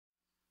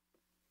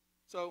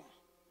So,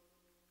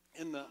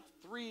 in the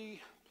 3+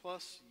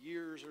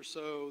 years or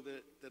so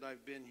that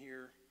I've been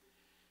here,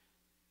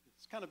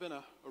 it's kind of been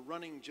a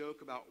running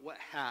joke about what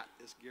hat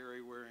is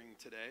Gary wearing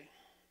today.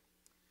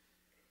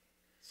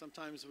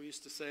 Sometimes we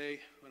used to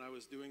say, when I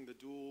was doing the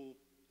dual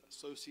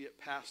associate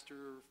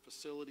pastor,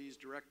 facilities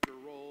director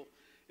role,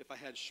 if I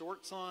had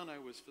shorts on, I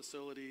was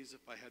facilities.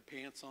 If I had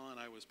pants on,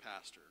 I was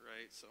pastor,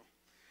 right? So,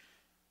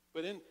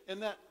 but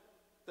in that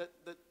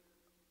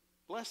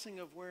blessing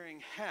of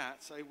wearing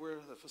hats, I wear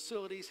the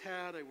facilities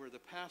hat, I wear the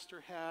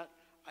pastor hat.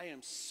 I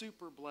am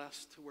super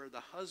blessed to wear the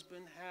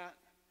husband hat.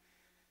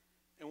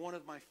 And one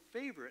of my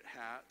favorite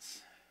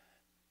hats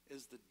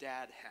is the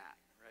dad hat,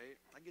 right?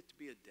 I get to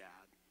be a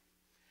dad.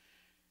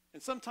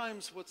 And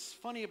sometimes what's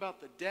funny about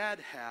the dad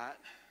hat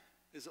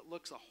is it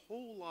looks a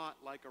whole lot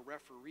like a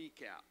referee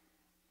cap.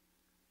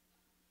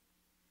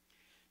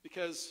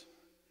 Because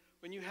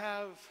when you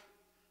have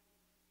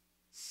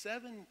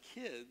 7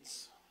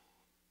 kids,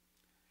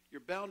 you're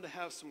bound to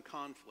have some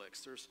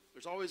conflicts.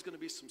 There's always going to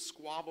be some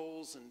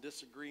squabbles and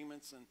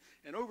disagreements.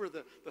 And over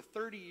the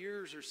 30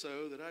 years or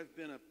so that I've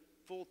been a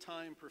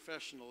full-time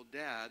professional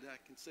dad, I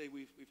can say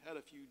we've had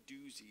a few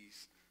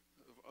doozies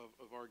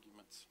of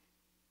arguments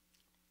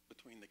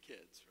between the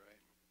kids, right?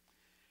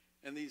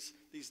 And these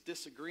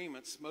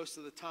disagreements, most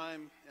of the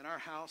time in our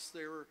house,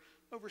 they were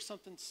over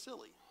something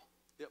silly.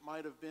 It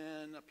might have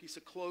been a piece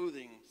of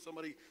clothing.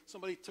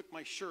 Somebody took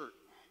my shirt.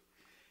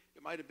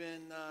 It might have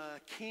been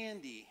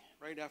candy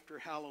right after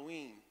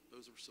Halloween.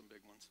 Those were some big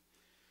ones.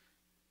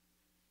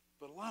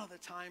 But a lot of the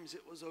times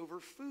it was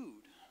over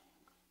food.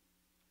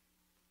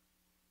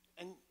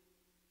 And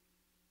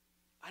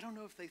I don't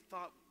know if they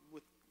thought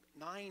with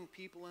 9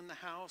 people in the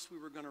house we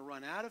were going to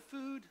run out of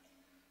food,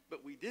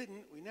 but we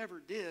didn't. We never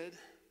did.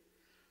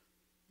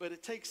 But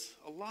it takes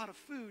a lot of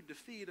food to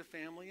feed a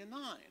family of 9.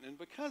 And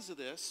because of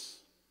this,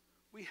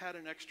 we had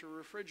an extra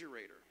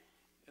refrigerator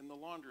in the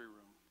laundry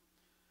room.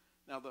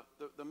 Now,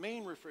 the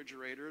main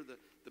refrigerator,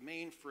 the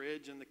main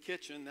fridge in the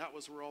kitchen, that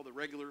was where all the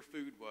regular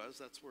food was.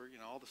 That's where,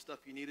 all the stuff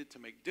you needed to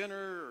make dinner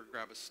or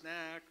grab a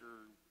snack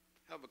or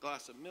have a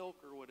glass of milk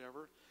or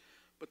whatever.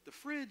 But the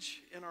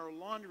fridge in our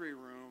laundry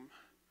room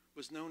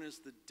was known as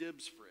the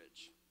dibs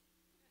fridge.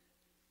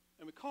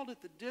 And we called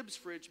it the dibs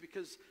fridge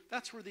because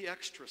that's where the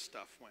extra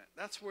stuff went.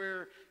 That's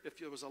where if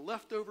there was a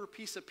leftover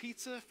piece of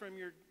pizza from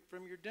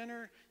your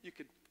dinner, you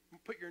could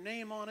put your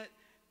name on it,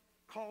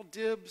 call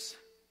dibs,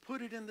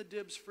 put it in the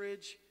dibs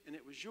fridge, and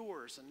it was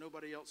yours, and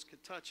nobody else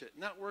could touch it.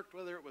 And that worked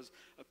whether it was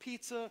a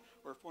pizza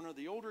or if one of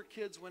the older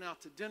kids went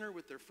out to dinner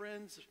with their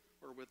friends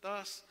or with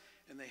us,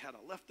 and they had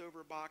a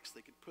leftover box,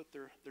 they could put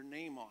their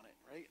name on it,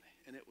 right?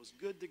 And it was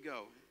good to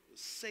go. It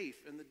was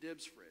safe in the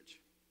dibs fridge.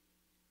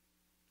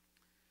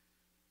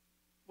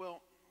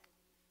 Well,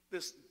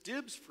 this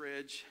dibs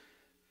fridge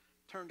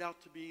turned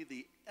out to be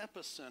the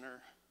epicenter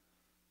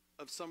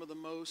of some of the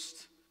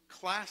most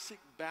classic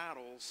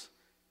battles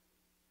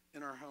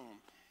in our home.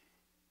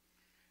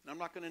 And I'm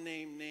not going to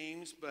name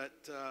names, but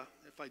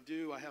if I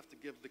do, I have to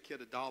give the kid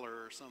 $1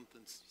 or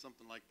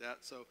something like that.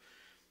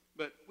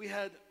 But we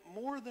had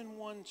more than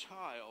one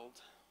child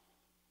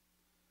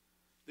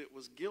that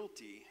was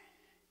guilty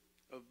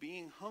of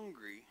being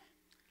hungry,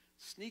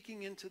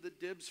 sneaking into the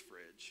dibs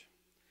fridge,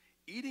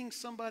 eating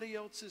somebody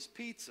else's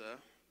pizza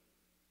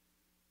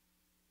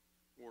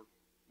or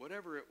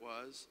whatever it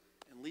was,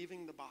 and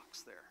leaving the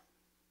box there.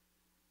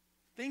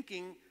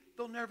 Thinking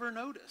they'll never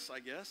notice, I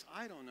guess.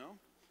 I don't know.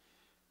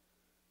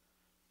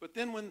 But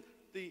then when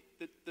the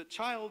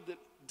child that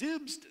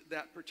dibsed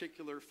that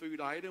particular food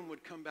item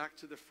would come back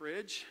to the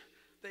fridge,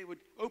 they would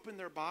open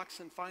their box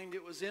and find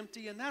it was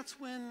empty, and that's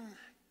when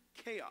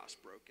chaos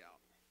broke out.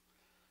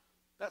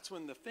 That's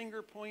when the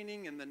finger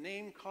pointing and the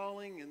name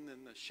calling and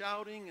then the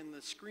shouting and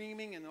the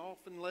screaming and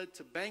often led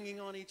to banging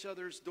on each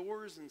other's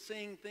doors and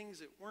saying things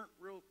that weren't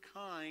real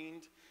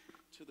kind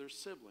to their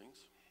siblings.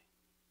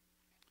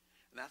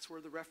 And that's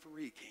where the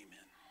referee came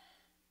in.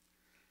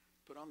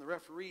 Put on the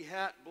referee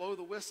hat, blow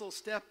the whistle,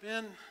 step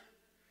in,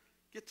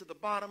 get to the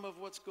bottom of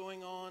what's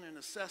going on and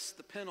assess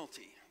the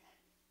penalty.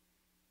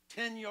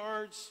 10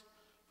 yards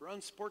for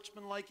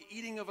unsportsmanlike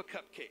eating of a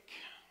cupcake.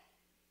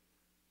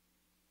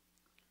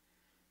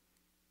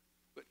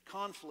 But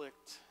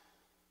conflict,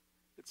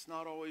 it's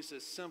not always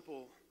as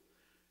simple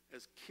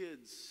as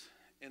kids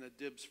in a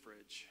dibs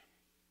fridge.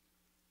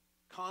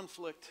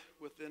 Conflict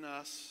within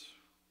us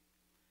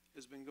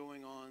has been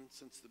going on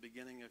since the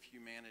beginning of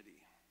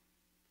humanity.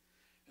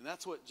 And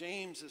that's what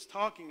James is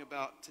talking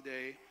about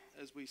today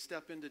as we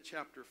step into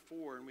chapter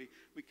 4 and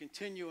we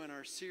continue in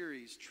our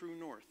series, True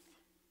North.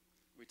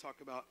 We talk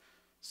about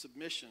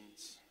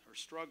submissions or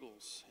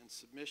struggles and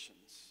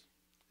submissions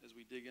as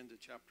we dig into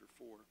chapter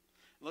 4.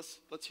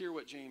 Let's hear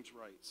what James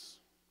writes.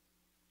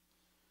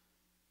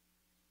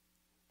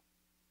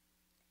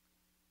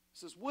 He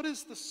says, "What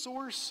is the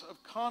source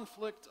of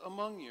conflict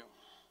among you?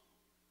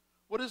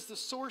 What is the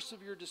source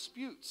of your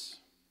disputes?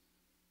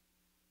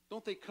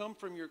 Don't they come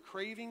from your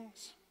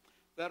cravings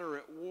that are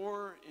at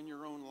war in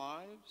your own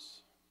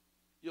lives?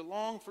 You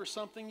long for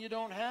something you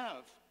don't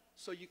have,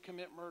 so you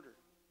commit murder.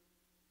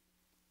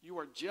 You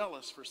are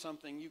jealous for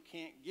something you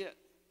can't get,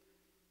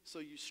 so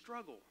you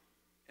struggle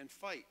and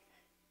fight.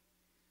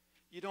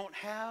 You don't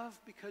have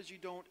because you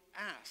don't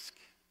ask.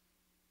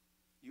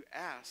 You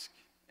ask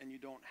and you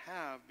don't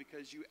have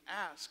because you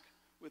ask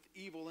with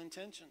evil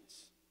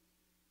intentions,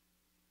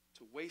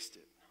 to waste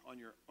it on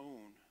your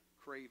own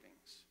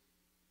cravings.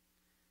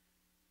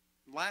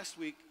 Last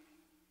week,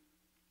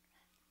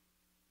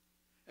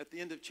 at the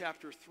end of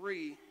chapter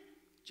 3,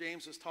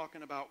 James was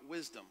talking about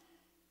wisdom.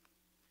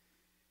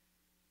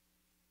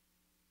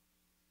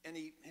 And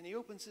he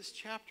opens this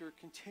chapter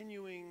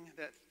continuing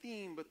that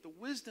theme, but the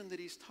wisdom that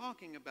he's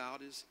talking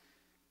about is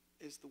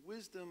the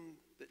wisdom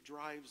that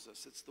drives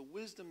us. It's the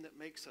wisdom that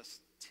makes us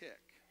tick.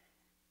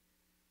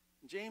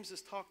 James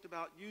has talked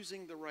about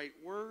using the right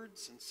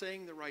words and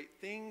saying the right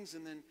things,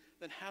 and then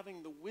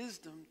having the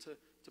wisdom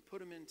to put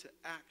them into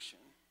action.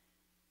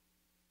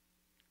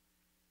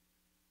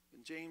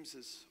 And James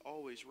is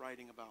always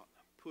writing about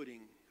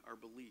putting our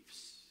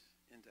beliefs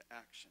into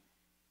action.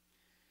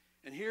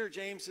 And here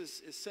James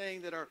is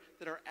saying that our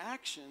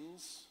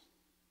actions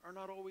are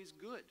not always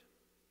good.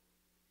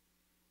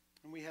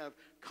 And we have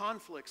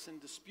conflicts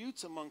and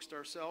disputes amongst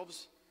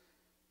ourselves,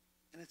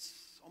 and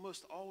it's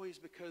almost always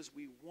because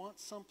we want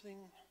something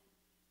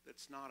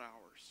that's not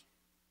ours.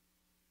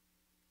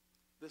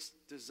 This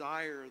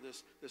desire,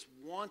 this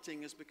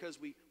wanting is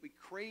because we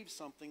crave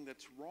something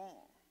that's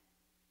wrong.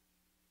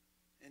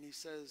 And he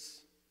says,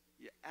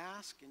 you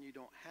ask and you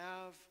don't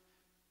have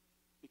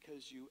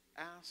because you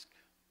ask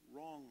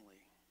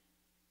wrongly.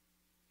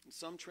 And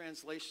some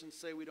translations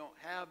say we don't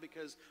have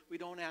because we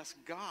don't ask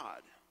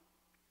God.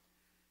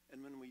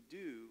 And when we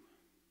do,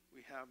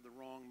 we have the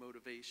wrong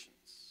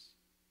motivations.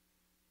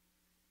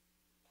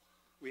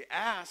 We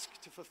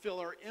ask to fulfill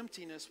our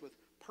emptiness with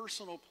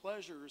personal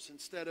pleasures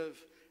instead of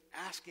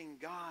asking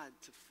God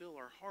to fill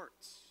our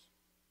hearts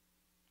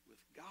with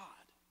God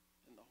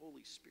and the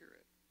Holy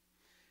Spirit.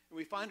 And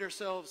we find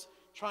ourselves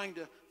trying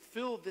to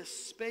fill this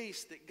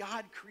space that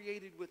God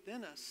created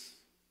within us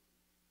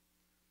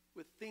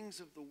with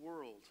things of the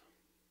world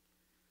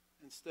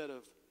instead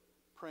of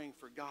praying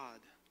for God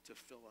to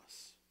fill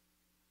us.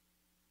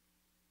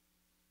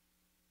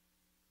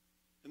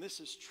 And this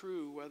is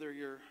true whether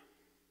you're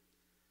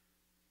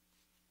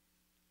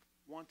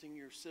wanting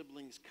your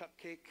sibling's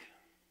cupcake.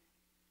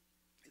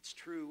 It's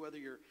true whether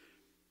you're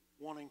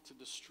wanting to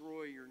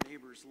destroy your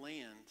neighbor's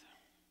land.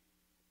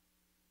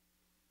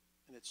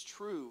 And it's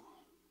true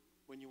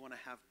when you want to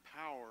have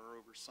power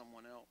over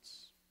someone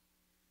else.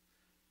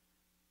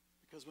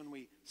 Because when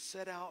we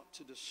set out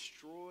to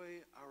destroy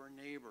our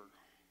neighbor,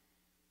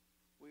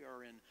 we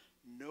are in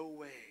no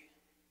way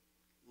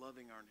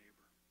loving our neighbor.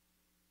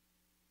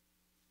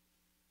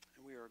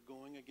 And we are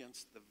going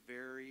against the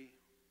very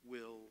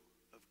will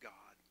of God.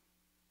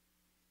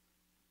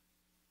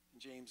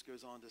 And James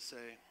goes on to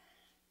say,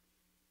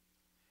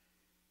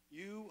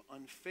 you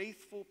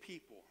unfaithful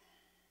people,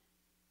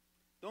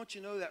 don't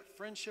you know that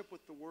friendship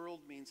with the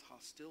world means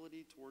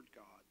hostility toward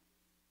God?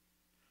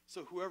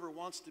 So whoever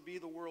wants to be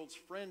the world's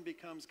friend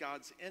becomes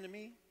God's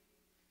enemy?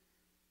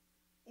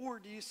 Or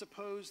do you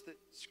suppose that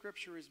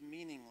Scripture is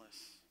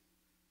meaningless?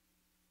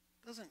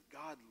 Doesn't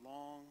God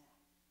long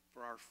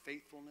for our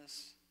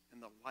faithfulness in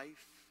the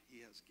life He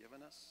has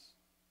given us?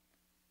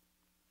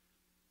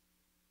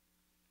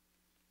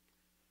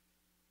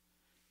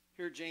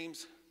 Here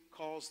James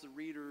calls the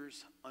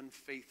readers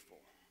unfaithful.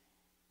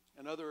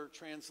 In other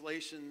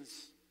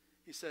translations,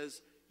 he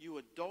says, you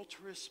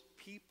adulterous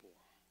people.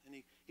 And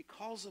he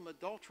calls them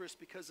adulterous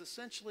because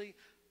essentially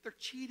they're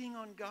cheating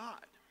on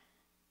God.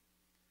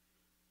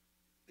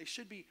 They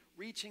should be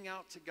reaching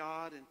out to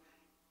God and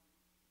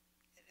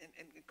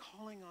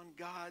calling on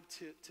God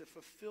to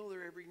fulfill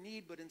their every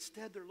need, but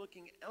instead they're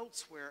looking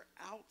elsewhere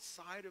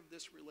outside of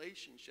this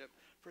relationship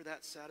for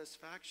that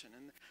satisfaction.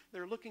 And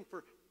they're looking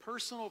for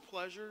personal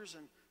pleasures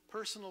and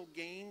personal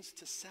gains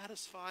to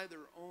satisfy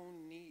their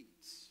own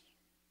needs,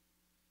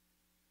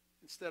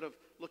 instead of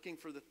looking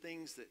for the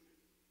things that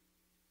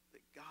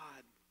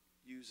God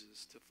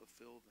uses to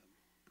fulfill them.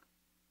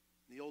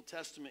 The Old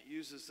Testament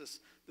uses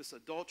this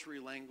adultery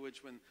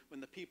language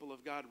when the people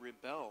of God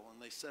rebel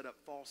and they set up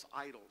false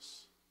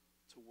idols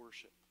to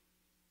worship.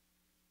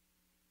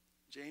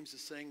 James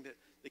is saying that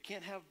they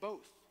can't have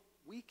both.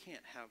 We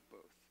can't have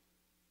both.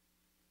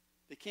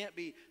 They can't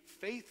be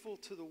faithful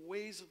to the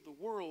ways of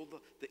the world,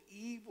 the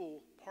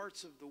evil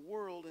parts of the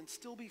world, and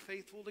still be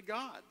faithful to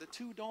God. The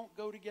two don't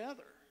go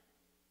together.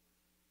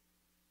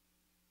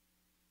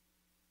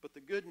 But the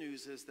good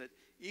news is that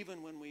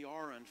even when we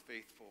are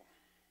unfaithful,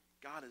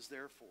 God is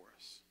there for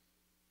us.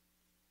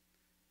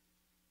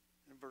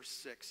 In verse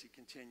 6, he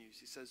continues.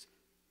 He says,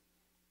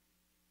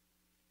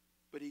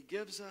 but he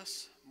gives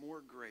us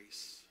more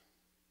grace.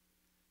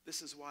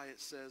 This is why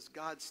it says,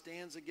 God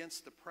stands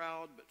against the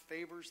proud but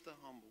favors the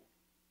humble.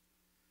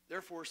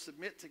 Therefore,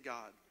 submit to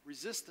God,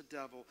 resist the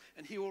devil,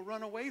 and he will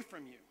run away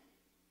from you.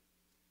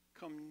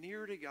 Come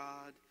near to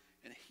God,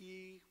 and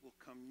he will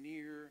come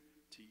near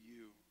to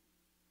you.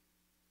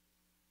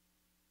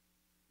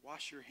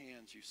 Wash your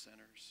hands, you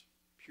sinners.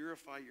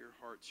 Purify your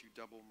hearts, you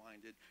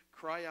double-minded.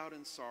 Cry out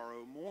in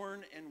sorrow,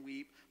 mourn and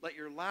weep. Let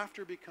your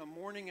laughter become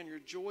mourning and your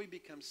joy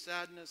become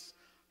sadness.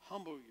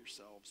 Humble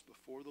yourselves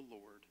before the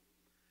Lord,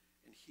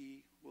 and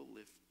he will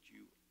lift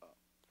you up.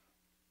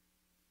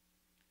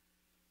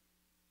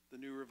 The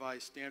New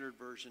Revised Standard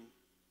Version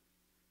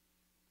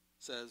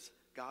says,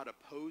 God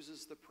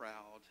opposes the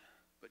proud,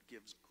 but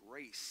gives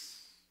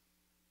grace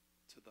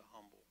to the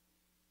humble.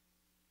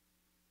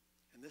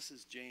 And this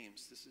is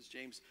James. This is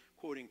James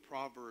quoting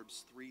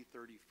Proverbs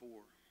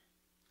 3:34.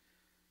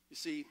 You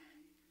see,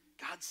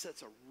 God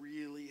sets a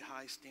really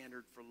high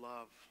standard for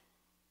love.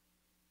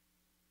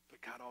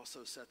 But God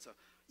also sets an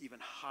even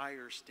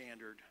higher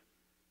standard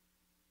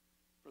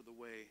for the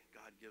way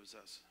God gives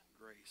us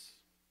grace.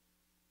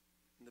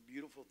 And the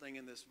beautiful thing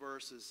in this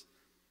verse is,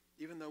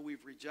 even though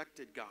we've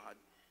rejected God,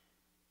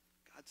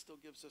 God still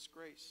gives us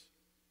grace.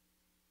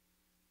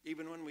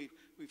 Even when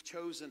we've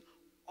chosen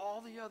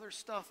all the other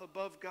stuff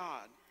above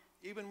God,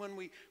 even when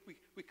we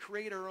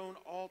create our own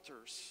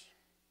altars,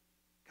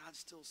 God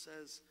still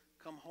says,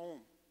 come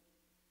home,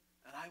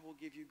 and I will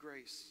give you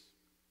grace.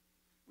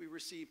 We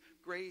receive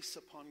grace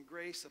upon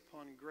grace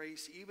upon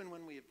grace, even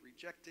when we have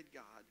rejected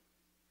God.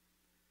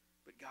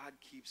 But God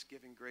keeps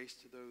giving grace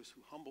to those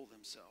who humble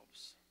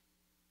themselves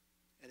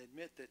and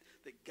admit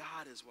that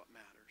God is what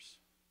matters.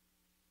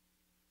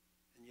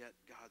 And yet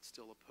God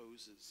still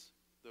opposes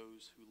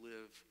those who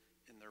live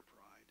in their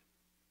pride.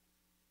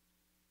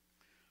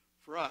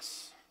 For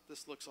us,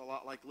 this looks a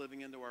lot like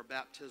living into our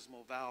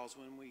baptismal vows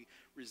when we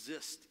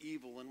resist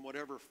evil in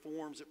whatever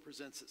forms it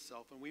presents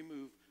itself, and we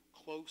move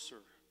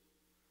closer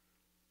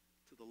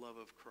to the love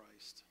of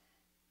Christ.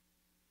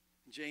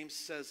 James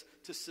says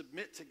to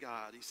submit to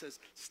God. He says,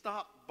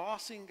 stop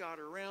bossing God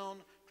around,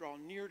 draw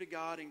near to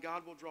God, and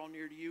God will draw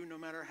near to you, no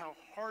matter how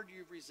hard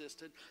you've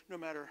resisted, no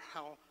matter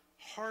how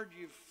hard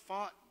you've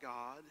fought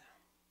God,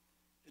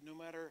 and no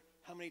matter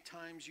how many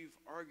times you've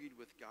argued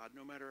with God,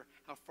 no matter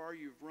how far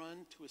you've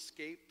run to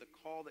escape the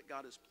call that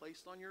God has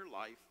placed on your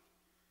life,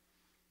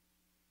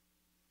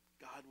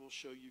 God will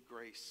show you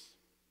grace.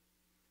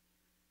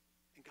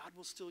 And God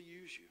will still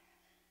use you.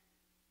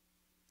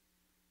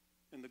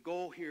 And the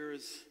goal here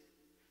is,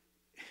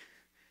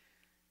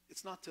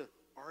 it's not to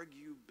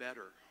argue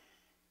better,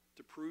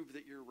 to prove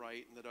that you're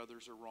right and that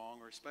others are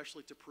wrong, or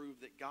especially to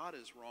prove that God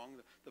is wrong.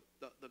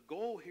 The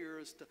goal here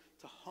is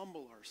to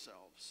humble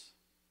ourselves,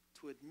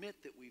 to admit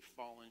that we've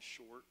fallen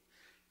short,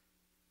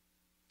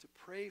 to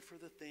pray for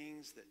the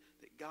things that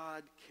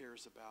God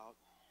cares about,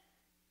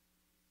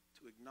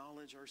 to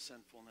acknowledge our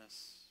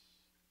sinfulness,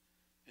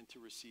 and to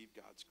receive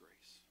God's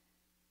grace.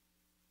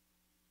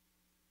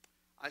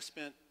 I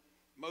spent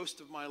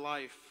most of my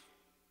life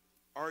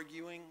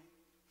arguing,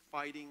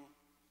 fighting,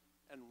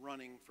 and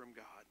running from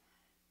God.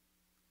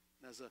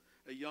 And as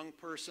a young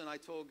person, I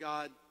told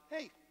God,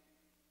 hey,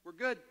 we're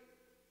good.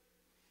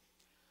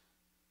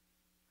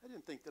 I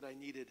didn't think that I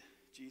needed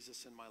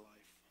Jesus in my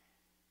life.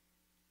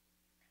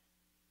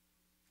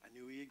 I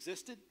knew he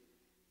existed,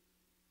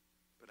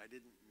 but I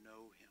didn't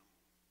know him.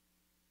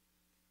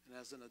 And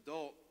as an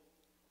adult,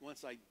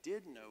 once I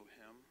did know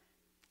him,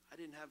 I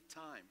didn't have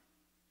time.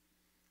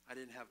 I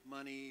didn't have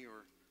money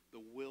or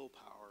the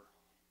willpower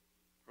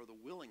or the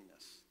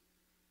willingness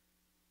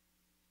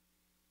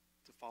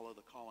to follow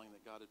the calling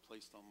that God had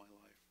placed on my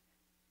life.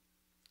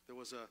 There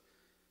was a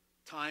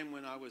time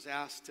when I was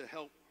asked to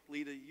help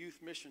lead a youth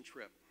mission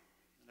trip,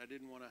 and I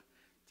didn't want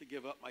to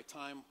give up my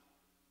time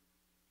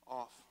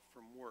off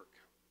from work.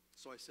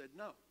 So I said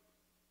no.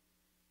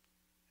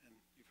 And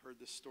you've heard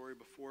this story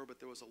before, but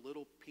there was a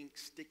little pink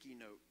sticky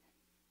note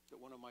that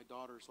one of my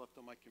daughters left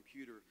on my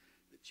computer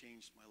that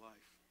changed my life.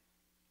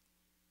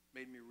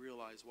 Made me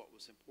realize what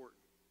was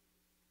important.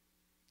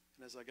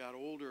 And as I got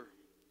older,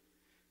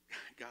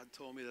 God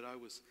told me that I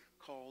was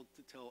called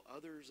to tell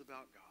others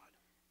about God.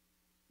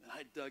 And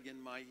I dug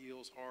in my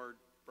heels hard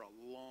for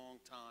a long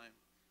time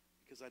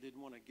because I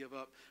didn't want to give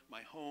up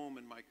my home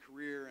and my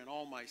career and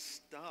all my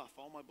stuff,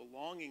 all my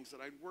belongings that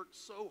I'd worked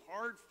so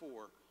hard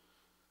for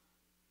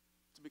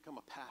to become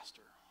a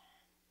pastor.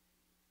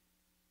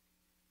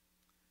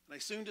 And I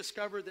soon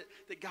discovered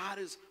that God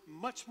is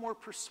much more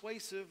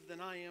persuasive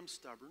than I am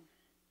stubborn.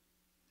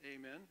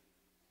 Amen.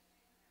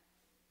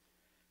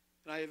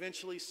 And I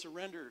eventually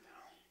surrendered,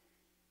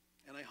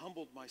 and I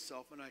humbled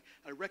myself, and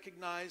I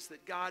recognized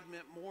that God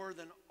meant more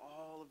than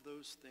all of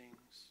those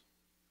things.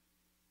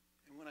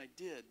 And when I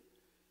did,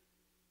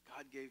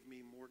 God gave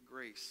me more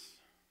grace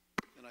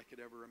than I could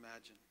ever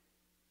imagine.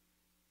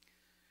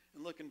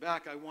 And looking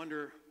back, I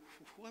wonder,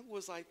 what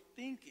was I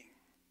thinking?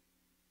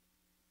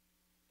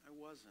 I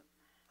wasn't.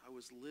 I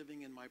was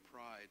living in my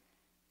pride.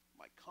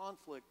 My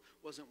conflict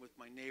wasn't with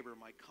my neighbor.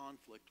 My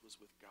conflict was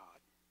with God.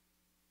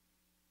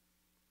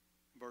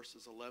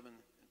 Verses 11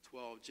 and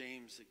 12,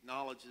 James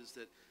acknowledges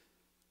that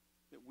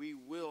we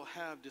will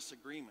have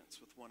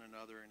disagreements with one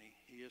another, and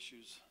he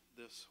issues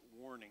this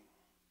warning.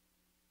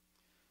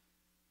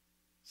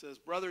 It says,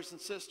 brothers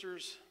and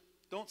sisters,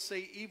 don't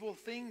say evil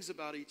things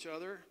about each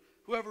other.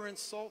 Whoever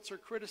insults or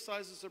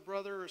criticizes a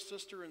brother or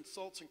sister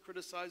insults and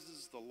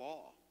criticizes the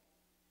law.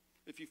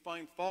 If you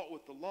find fault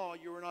with the law,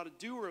 you are not a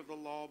doer of the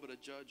law, but a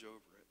judge over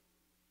it.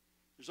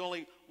 There's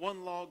only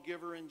one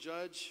lawgiver and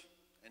judge,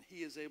 and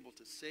he is able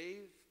to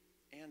save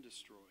and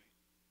destroy.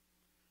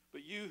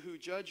 But you who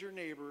judge your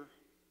neighbor,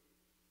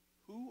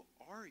 who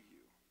are you?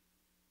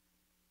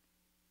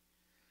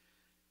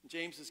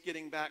 James is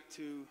getting back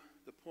to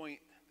the point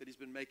that he's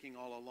been making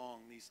all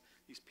along. These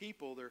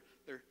people,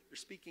 they're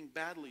speaking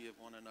badly of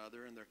one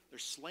another, and they're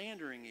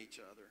slandering each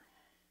other.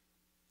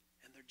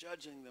 And they're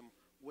judging them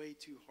way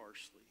too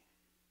harshly.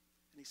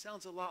 And he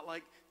sounds a lot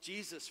like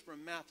Jesus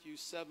from Matthew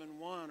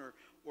 7:1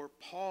 or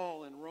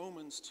Paul in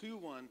Romans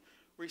 2:1,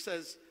 where he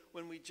says,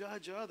 when we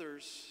judge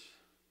others,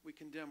 we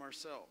condemn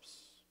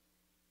ourselves.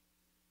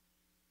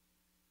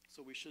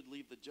 So we should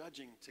leave the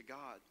judging to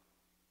God.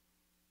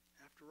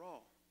 After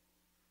all,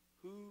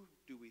 who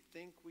do we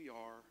think we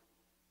are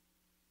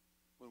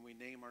when we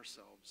name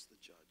ourselves the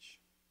judge?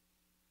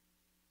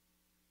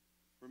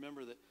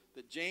 Remember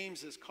that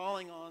James is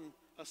calling on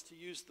us to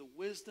use the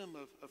wisdom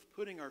of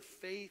putting our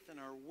faith and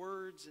our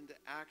words into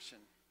action.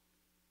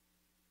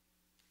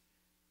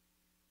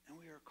 And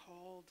we are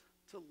called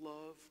to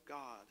love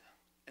God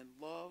and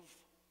love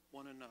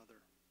one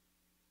another.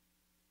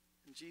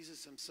 And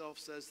Jesus himself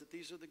says that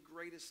these are the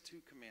greatest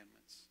two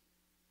commandments.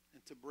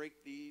 And to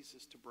break these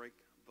is to break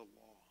the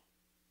law.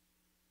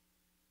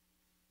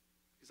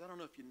 Because I don't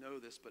know if you know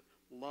this, but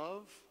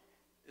love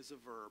is a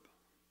verb.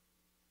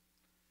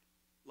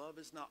 Love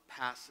is not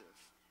passive.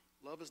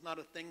 Love is not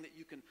a thing that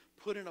you can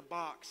put in a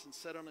box and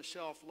set on a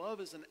shelf.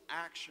 Love is an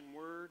action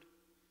word.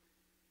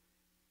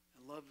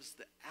 And love is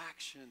the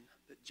action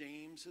that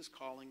James is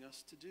calling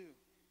us to do.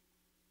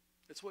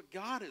 It's what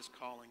God is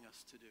calling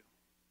us to do.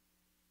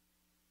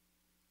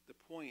 The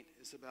point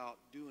is about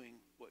doing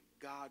what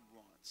God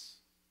wants,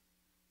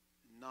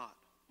 not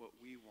what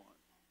we want.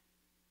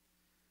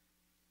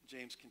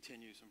 James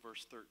continues in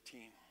verse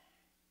 13. It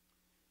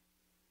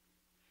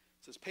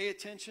says, pay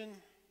attention,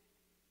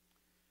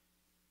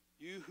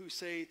 you who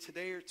say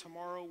today or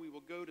tomorrow we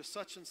will go to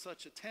such and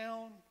such a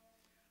town.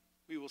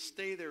 We will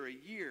stay there a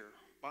year,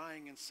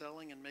 buying and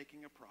selling and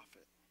making a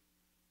profit.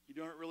 You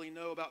don't really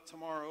know about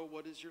tomorrow.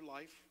 What is your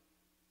life?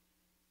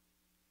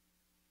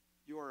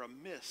 You are a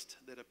mist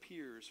that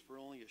appears for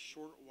only a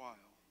short while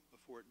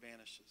before it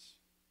vanishes.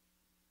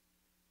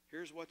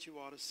 Here's what you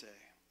ought to say.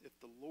 If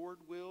the Lord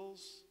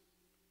wills,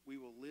 we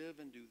will live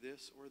and do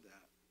this or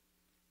that.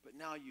 But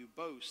now you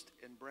boast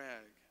and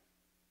brag,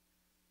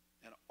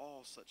 and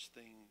all such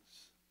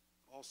things,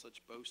 all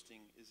such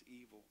boasting is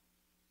evil.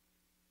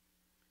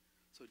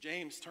 So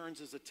James turns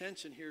his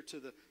attention here to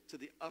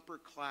the upper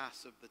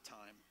class of the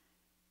time.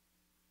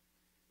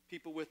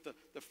 People with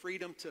the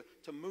freedom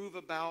to move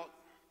about,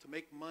 to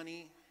make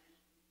money.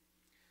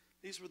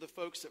 These were the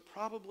folks that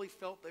probably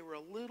felt they were a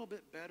little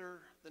bit better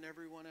than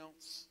everyone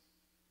else,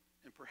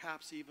 and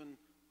perhaps even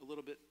a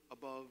little bit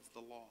above the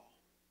law.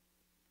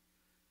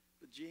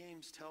 But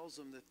James tells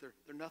them that they're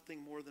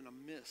nothing more than a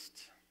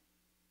mist.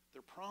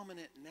 They're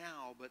prominent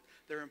now, but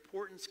their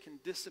importance can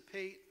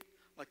dissipate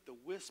like the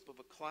wisp of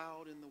a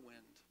cloud in the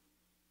wind.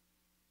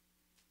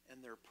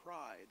 And their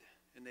pride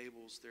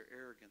enables their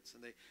arrogance.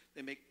 And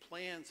they make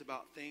plans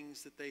about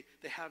things that they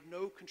have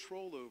no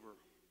control over.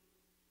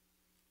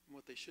 And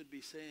what they should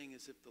be saying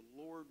is, if the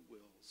Lord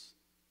wills,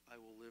 I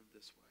will live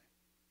this way.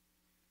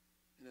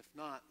 And if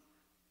not,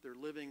 their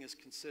living is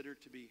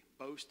considered to be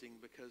boasting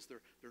because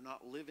they're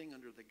not living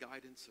under the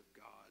guidance of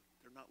God.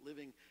 They're not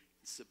living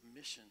in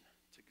submission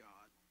to God.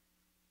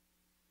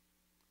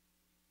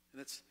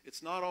 And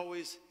it's not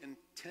always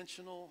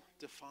intentional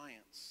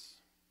defiance.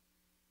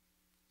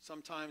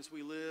 Sometimes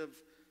we live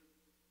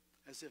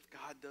as if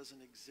God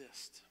doesn't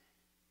exist.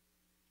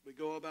 We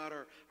go about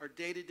our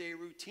day-to-day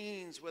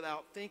routines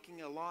without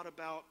thinking a lot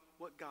about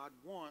what God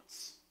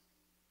wants.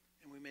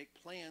 And we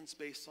make plans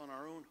based on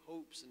our own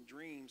hopes and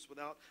dreams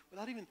without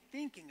even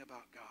thinking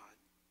about God.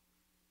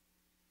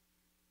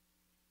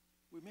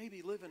 We may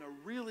be living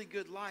a really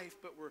good life,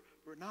 but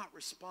we're not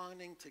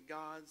responding to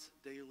God's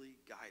daily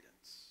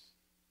guidance.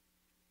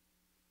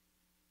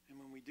 And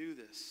when we do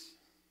this,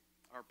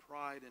 our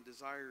pride and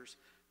desires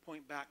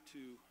point back to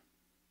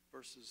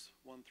verses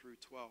 1 through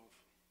 12.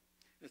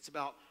 It's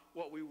about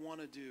what we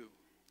want to do.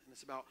 And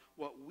it's about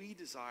what we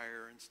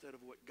desire instead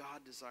of what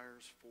God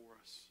desires for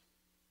us.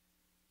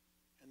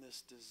 And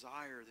this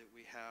desire that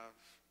we have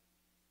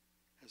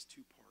has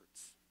two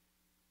parts.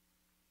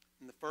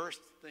 And the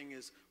first thing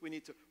is we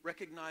need to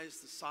recognize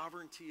the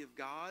sovereignty of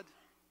God.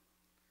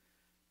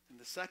 And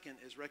the second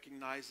is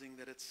recognizing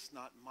that it's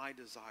not my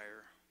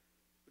desire,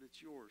 but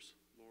it's yours,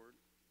 Lord.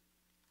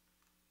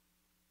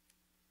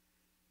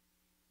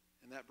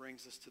 And that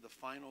brings us to the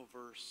final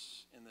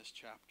verse in this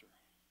chapter.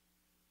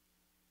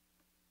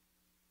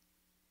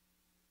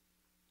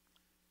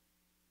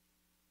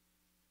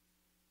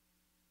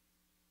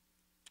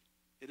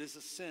 It is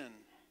a sin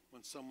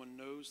when someone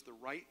knows the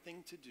right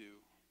thing to do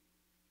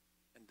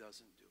and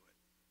doesn't do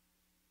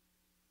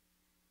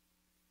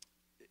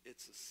it.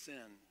 It's a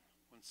sin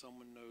when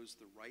someone knows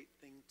the right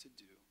thing to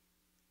do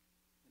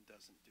and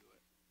doesn't do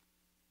it.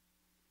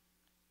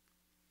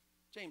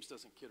 James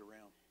doesn't kid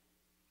around.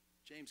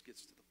 James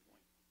gets to the point.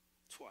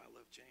 That's why I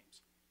love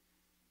James.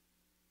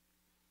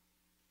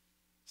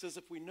 It says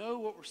if we know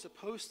what we're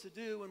supposed to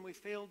do and we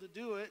fail to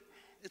do it,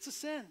 it's a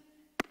sin.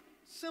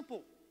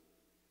 Simple.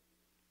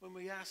 When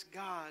we ask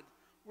God,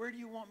 where do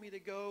you want me to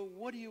go?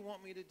 What do you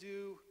want me to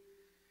do?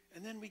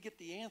 And then we get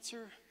the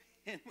answer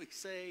and we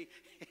say,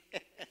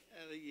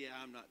 yeah,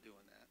 I'm not doing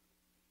that.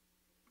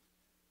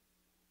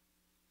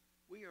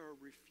 We are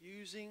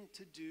refusing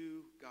to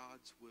do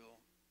God's will.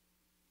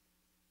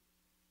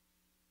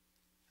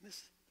 And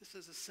this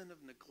is a sin of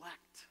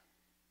neglect.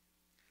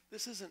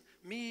 This isn't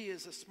me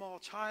as a small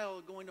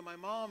child going to my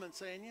mom and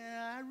saying,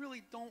 yeah, I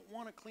really don't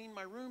want to clean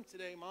my room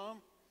today,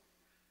 Mom.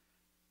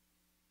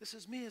 This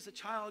is me as a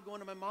child going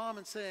to my mom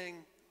and saying,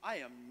 I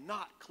am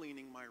not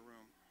cleaning my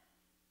room.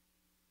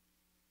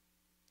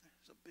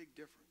 There's a big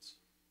difference.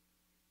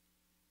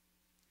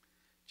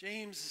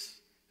 James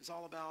is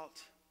all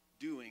about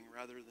doing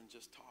rather than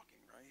just talking,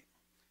 right?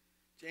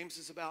 James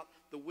is about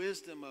the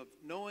wisdom of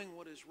knowing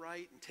what is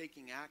right and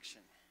taking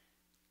action.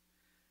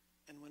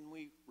 And when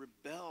we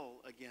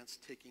rebel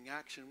against taking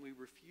action, we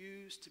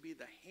refuse to be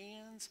the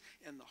hands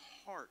and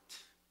the heart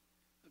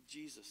of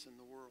Jesus in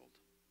the world.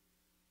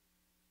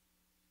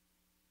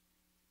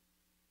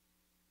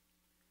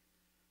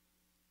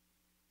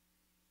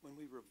 When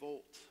we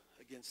revolt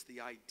against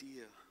the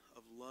idea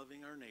of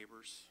loving our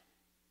neighbors,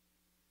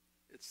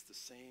 it's the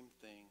same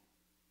thing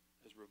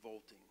as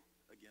revolting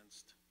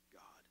against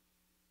God.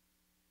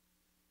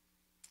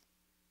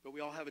 But we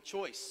all have a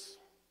choice.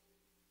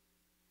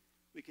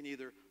 We can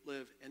either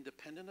live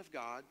independent of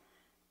God,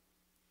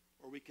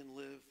 or we can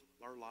live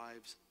our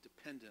lives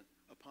dependent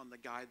upon the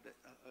God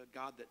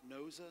that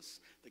knows us,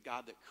 the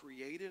God that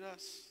created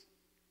us,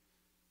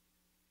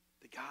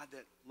 the God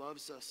that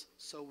loves us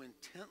so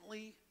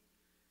intently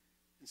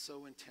and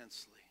so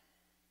intensely.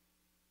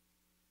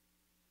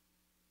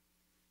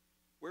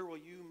 Where will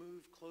you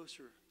move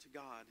closer to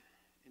God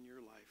in your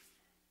life?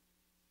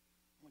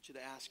 I want you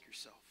to ask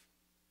yourself,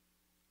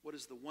 what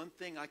is the one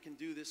thing I can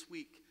do this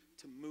week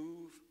to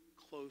move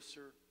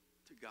closer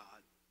to God?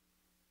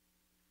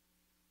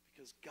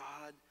 Because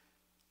God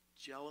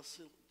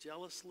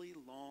jealously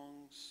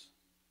longs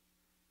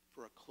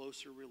for a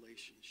closer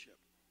relationship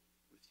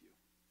with you.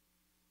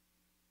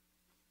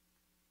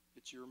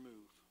 It's your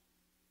move.